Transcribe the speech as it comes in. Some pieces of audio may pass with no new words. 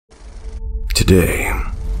Today,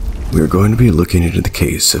 we are going to be looking into the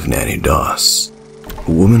case of Nannie Doss,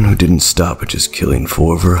 a woman who didn't stop at just killing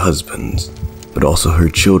 4 of her husbands, but also her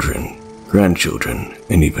children, grandchildren,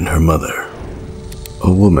 and even her mother.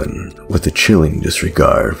 A woman with a chilling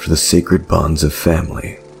disregard for the sacred bonds of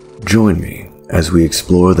family. Join me as we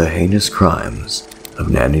explore the heinous crimes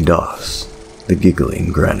of Nannie Doss, the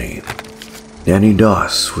giggling granny. Nannie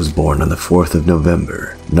Doss was born on the 4th of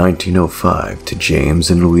November, 1905 to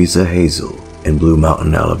James and Louisa Hazel in Blue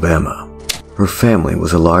Mountain, Alabama. Her family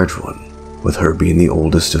was a large one, with her being the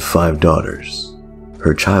oldest of 5 daughters.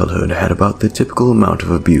 Her childhood had about the typical amount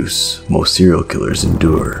of abuse most serial killers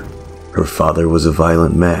endure. Her father was a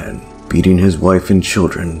violent man, beating his wife and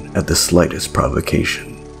children at the slightest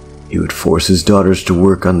provocation. He would force his daughters to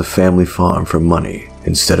work on the family farm for money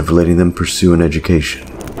instead of letting them pursue an education.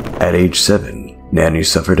 At age 7, Nannie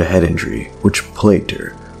suffered a head injury which plagued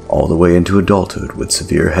her all the way into adulthood with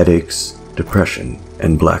severe headaches, depression,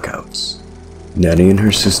 and blackouts. Nannie and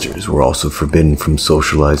her sisters were also forbidden from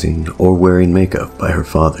socializing or wearing makeup by her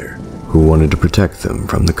father, who wanted to protect them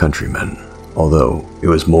from the countrymen, although it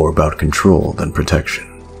was more about control than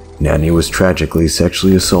protection. Nannie was tragically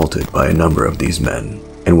sexually assaulted by a number of these men,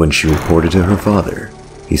 and when she reported to her father,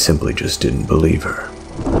 he simply just didn't believe her.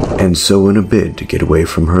 And so in a bid to get away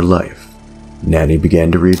from her life, Nannie began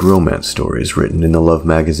to read romance stories written in the love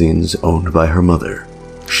magazines owned by her mother.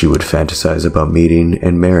 She would fantasize about meeting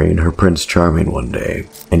and marrying her Prince Charming one day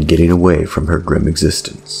and getting away from her grim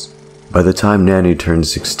existence. By the time Nannie turned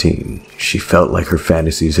 16, she felt like her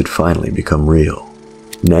fantasies had finally become real.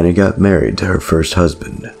 Nannie got married to her first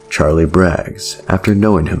husband, Charlie Braggs, after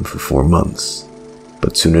knowing him for 4 months.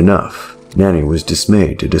 But soon enough, Nannie was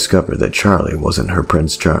dismayed to discover that Charlie wasn't her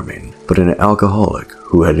Prince Charming, but an alcoholic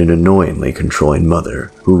who had an annoyingly controlling mother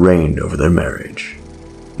who reigned over their marriage.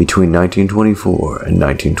 Between 1924 and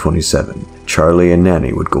 1927, Charlie and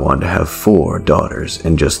Nannie would go on to have 4 daughters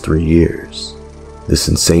in just 3 years. This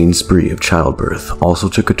insane spree of childbirth also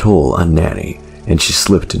took a toll on Nannie, and she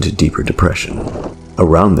slipped into deeper depression.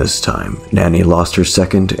 Around this time, Nannie lost her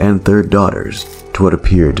 2nd and 3rd daughters to what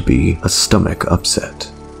appeared to be a stomach upset.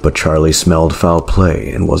 But Charlie smelled foul play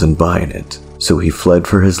and wasn't buying it, so he fled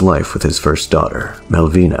for his life with his first daughter,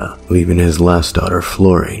 Melvina, leaving his last daughter,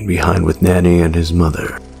 Florine, behind with Nannie and his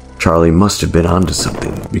mother. Charlie must have been onto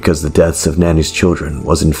something, because the deaths of Nannie's children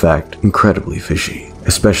was in fact incredibly fishy,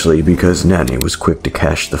 especially because Nannie was quick to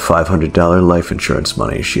cash the $500 life insurance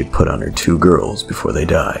money she had put on her 2 girls before they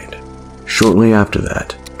died. Shortly after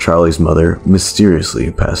that, Charlie's mother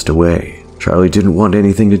mysteriously passed away. Charlie didn't want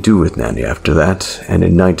anything to do with Nannie after that, and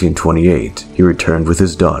in 1928, he returned with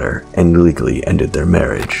his daughter and legally ended their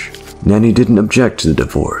marriage. Nannie didn't object to the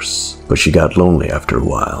divorce, but she got lonely after a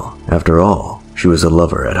while. After all, she was a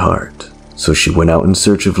lover at heart. So she went out in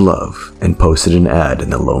search of love and posted an ad in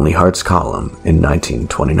the Lonely Hearts column in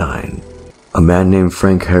 1929. A man named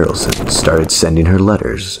Frank Harrelson started sending her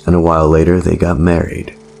letters, and a while later they got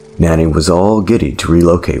married. Nannie was all giddy to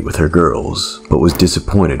relocate with her girls, but was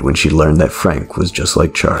disappointed when she learned that Frank was just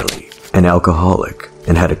like Charlie, an alcoholic,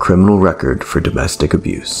 and had a criminal record for domestic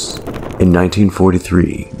abuse. In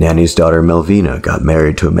 1943, Nannie's daughter Melvina got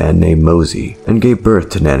married to a man named Mosey and gave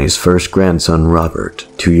birth to Nannie's first grandson, Robert.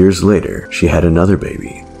 2 years later, she had another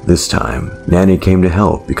baby. This time, Nannie came to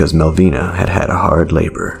help because Melvina had had a hard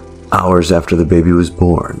labor. Hours after the baby was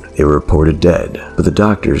born, they were reported dead, but the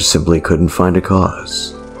doctors simply couldn't find a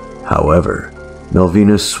cause. However,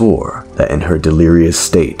 Melvina swore that in her delirious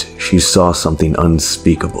state, she saw something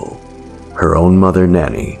unspeakable. Her own mother,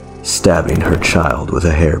 Nannie, stabbing her child with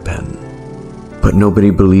a hairpin. But nobody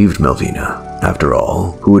believed Melvina. After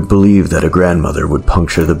all, who would believe that a grandmother would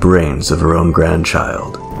puncture the brains of her own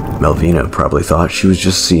grandchild? Melvina probably thought she was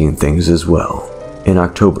just seeing things as well. In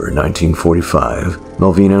October 1945,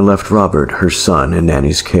 Melvina left Robert, her son, in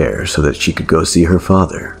Nannie's care so that she could go see her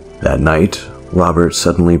father. That night, Robert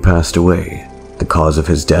suddenly passed away. The cause of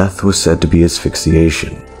his death was said to be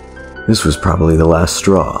asphyxiation. This was probably the last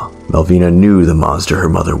straw. Melvina knew the monster her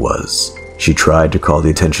mother was. She tried to call the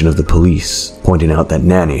attention of the police, pointing out that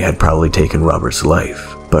Nannie had probably taken Robert's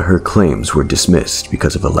life, but her claims were dismissed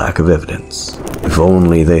because of a lack of evidence. If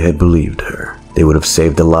only they had believed her, they would have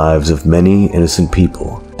saved the lives of many innocent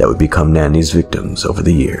people that would become Nannie's victims over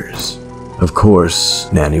the years. Of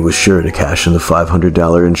course, Nannie was sure to cash in the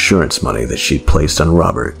 $500 insurance money that she'd placed on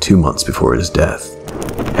Robert 2 months before his death.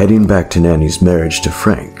 Heading back to Nannie's marriage to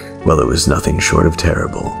Frank, well, it was nothing short of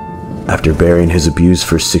terrible. After bearing his abuse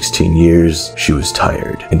for 16 years, she was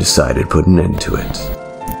tired and decided to put an end to it.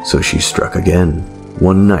 So she struck again.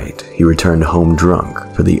 One night, he returned home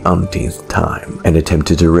drunk for the umpteenth time and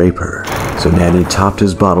attempted to rape her, so Nannie topped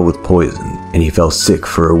his bottle with poison and he fell sick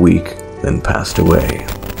for a week, then passed away.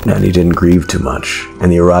 Nannie didn't grieve too much,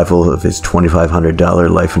 and the arrival of his $2,500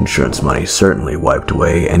 life insurance money certainly wiped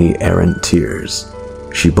away any errant tears.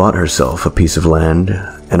 She bought herself a piece of land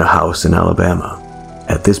and a house in Alabama.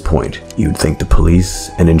 At this point, you'd think the police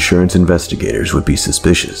and insurance investigators would be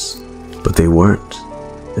suspicious, but they weren't.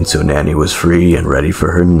 And so Nannie was free and ready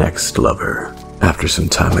for her next lover. After some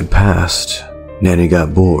time had passed, Nannie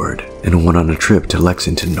got bored and went on a trip to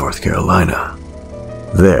Lexington, North Carolina.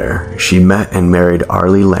 There, she met and married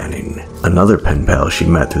Arlie Lanning, another pen pal she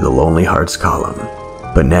met through the Lonely Hearts column.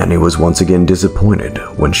 But Nannie was once again disappointed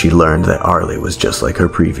when she learned that Arlie was just like her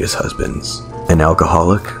previous husbands, an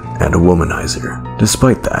alcoholic and a womanizer.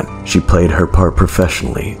 Despite that, she played her part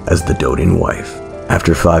professionally as the doting wife.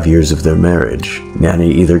 After 5 years of their marriage,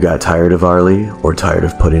 Nannie either got tired of Arlie or tired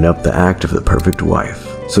of putting up the act of the perfect wife.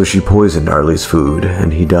 So she poisoned Arlie's food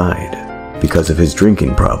and he died. Because of his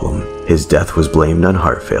drinking problem, his death was blamed on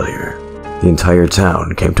heart failure. The entire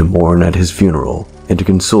town came to mourn at his funeral and to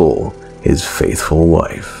console his faithful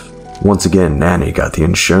wife. Once again, Nannie got the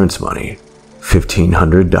insurance money,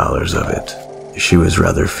 $1,500 of it. She was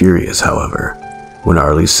rather furious, however, when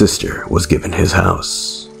Arlie's sister was given his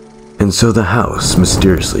house. And so the house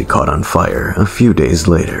mysteriously caught on fire a few days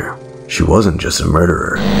later. She wasn't just a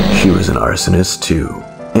murderer, she was an arsonist too.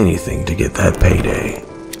 Anything to get that payday.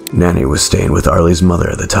 Nannie was staying with Arlie's mother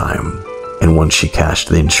at the time, and once she cashed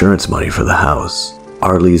the insurance money for the house,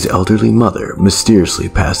 Arlie's elderly mother mysteriously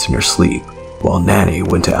passed in her sleep, while Nannie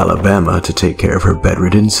went to Alabama to take care of her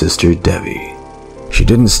bedridden sister Debbie. She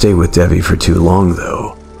didn't stay with Debbie for too long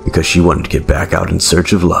though, because she wanted to get back out in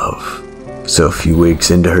search of love. So a few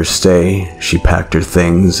weeks into her stay, she packed her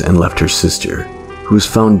things and left her sister, who was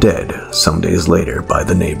found dead some days later by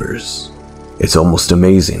the neighbors. It's almost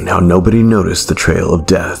amazing how nobody noticed the trail of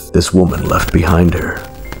death this woman left behind her.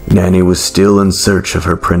 Nannie was still in search of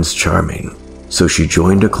her Prince Charming, so she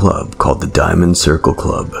joined a club called the Diamond Circle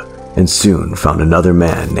Club, and soon found another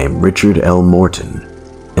man named Richard L. Morton,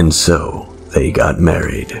 and so they got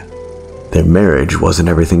married. Their marriage wasn't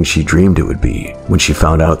everything she dreamed it would be when she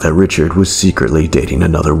found out that Richard was secretly dating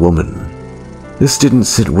another woman. This didn't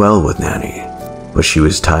sit well with Nannie, but she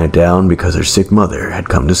was tied down because her sick mother had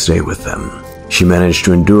come to stay with them. She managed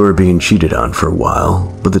to endure being cheated on for a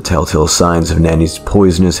while, but the telltale signs of Nannie's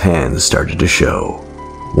poisonous hands started to show.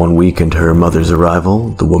 1 week into her mother's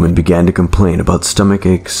arrival, the woman began to complain about stomach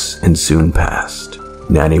aches and soon passed.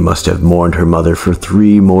 Nannie must have mourned her mother for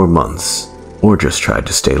 3 more months, or just tried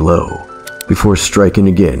to stay low, before striking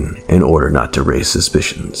again in order not to raise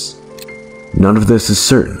suspicions. None of this is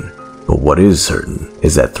certain, but what is certain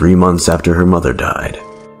is that 3 months after her mother died,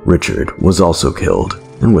 Richard was also killed,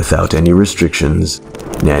 and without any restrictions,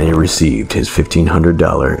 Nannie received his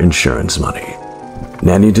 $1,500 insurance money.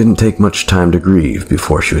 Nannie didn't take much time to grieve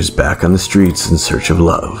before she was back on the streets in search of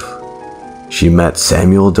love. She met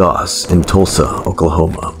Samuel Doss in Tulsa,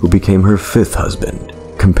 Oklahoma, who became her 5th husband.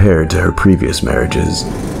 Compared to her previous marriages,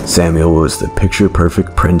 Samuel was the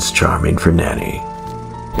picture-perfect Prince Charming for Nannie.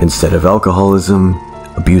 Instead of alcoholism,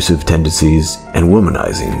 abusive tendencies, and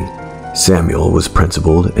womanizing, Samuel was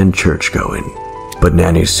principled and church-going. But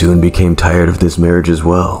Nannie soon became tired of this marriage as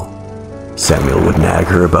well. Samuel would nag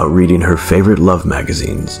her about reading her favorite love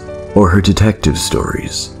magazines or her detective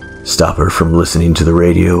stories, stop her from listening to the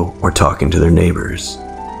radio or talking to their neighbors,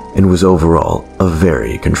 and was overall a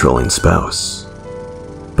very controlling spouse.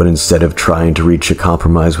 But instead of trying to reach a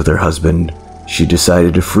compromise with her husband, she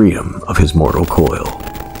decided to free him of his mortal coil.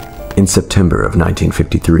 In September of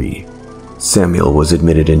 1953, Samuel was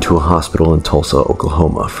admitted into a hospital in Tulsa,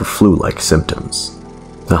 Oklahoma for flu-like symptoms.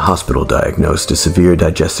 The hospital diagnosed a severe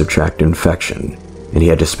digestive tract infection, and he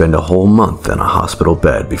had to spend a whole month in a hospital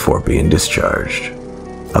bed before being discharged.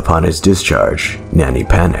 Upon his discharge, Nannie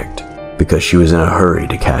panicked because she was in a hurry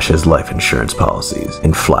to cash his life insurance policies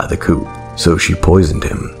and fly the coop, so she poisoned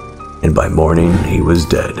him, and by morning he was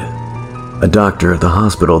dead. A doctor at the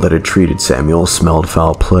hospital that had treated Samuel smelled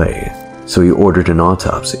foul play, so he ordered an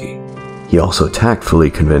autopsy. He also tactfully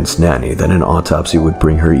convinced Nannie that an autopsy would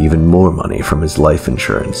bring her even more money from his life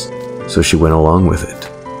insurance, so she went along with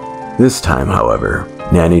it. This time, however,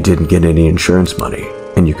 Nannie didn't get any insurance money,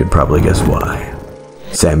 and you can probably guess why.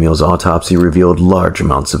 Samuel's autopsy revealed large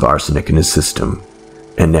amounts of arsenic in his system,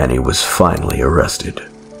 and Nannie was finally arrested.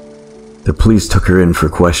 The police took her in for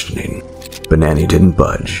questioning, but Nannie didn't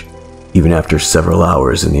budge, even after several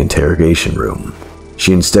hours in the interrogation room.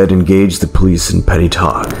 She instead engaged the police in petty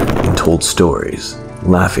talk and told stories,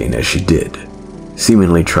 laughing as she did,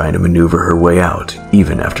 seemingly trying to maneuver her way out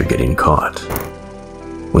even after getting caught.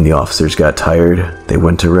 When the officers got tired, they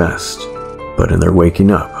went to rest, but in their waking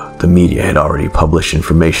up, the media had already published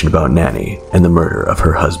information about Nannie and the murder of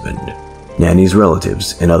her husband. Nannie's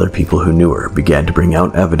relatives and other people who knew her began to bring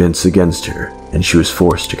out evidence against her, and she was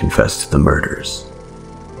forced to confess to the murders.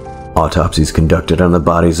 Autopsies conducted on the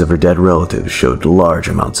bodies of her dead relatives showed large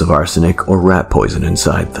amounts of arsenic or rat poison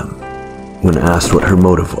inside them. When asked what her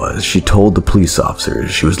motive was, she told the police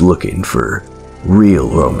officers she was looking for real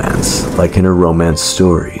romance, like in her romance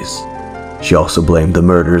stories. She also blamed the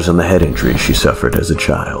murders on the head injuries she suffered as a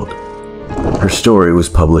child. Her story was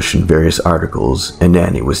published in various articles, and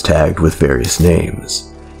Nannie was tagged with various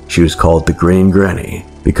names. She was called the Grannie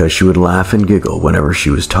because she would laugh and giggle whenever she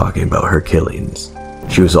was talking about her killings.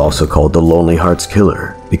 She was also called the Lonely Hearts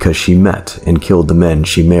Killer because she met and killed the men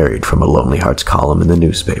she married from a Lonely Hearts column in the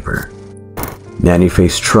newspaper. Nannie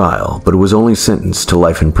faced trial, but was only sentenced to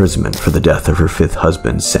life imprisonment for the death of her 5th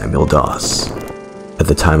husband, Samuel Doss. At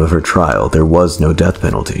the time of her trial, there was no death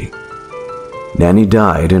penalty. Nannie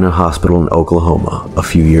died in a hospital in Oklahoma a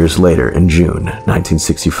few years later in June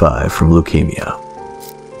 1965 from leukemia.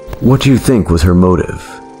 What do you think was her motive?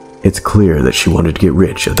 It's clear that she wanted to get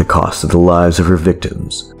rich at the cost of the lives of her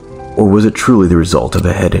victims. Or was it truly the result of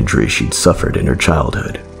a head injury she'd suffered in her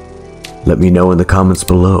childhood? Let me know in the comments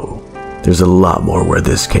below. There's a lot more where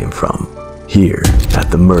this came from, here at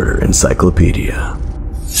the Murder Encyclopedia.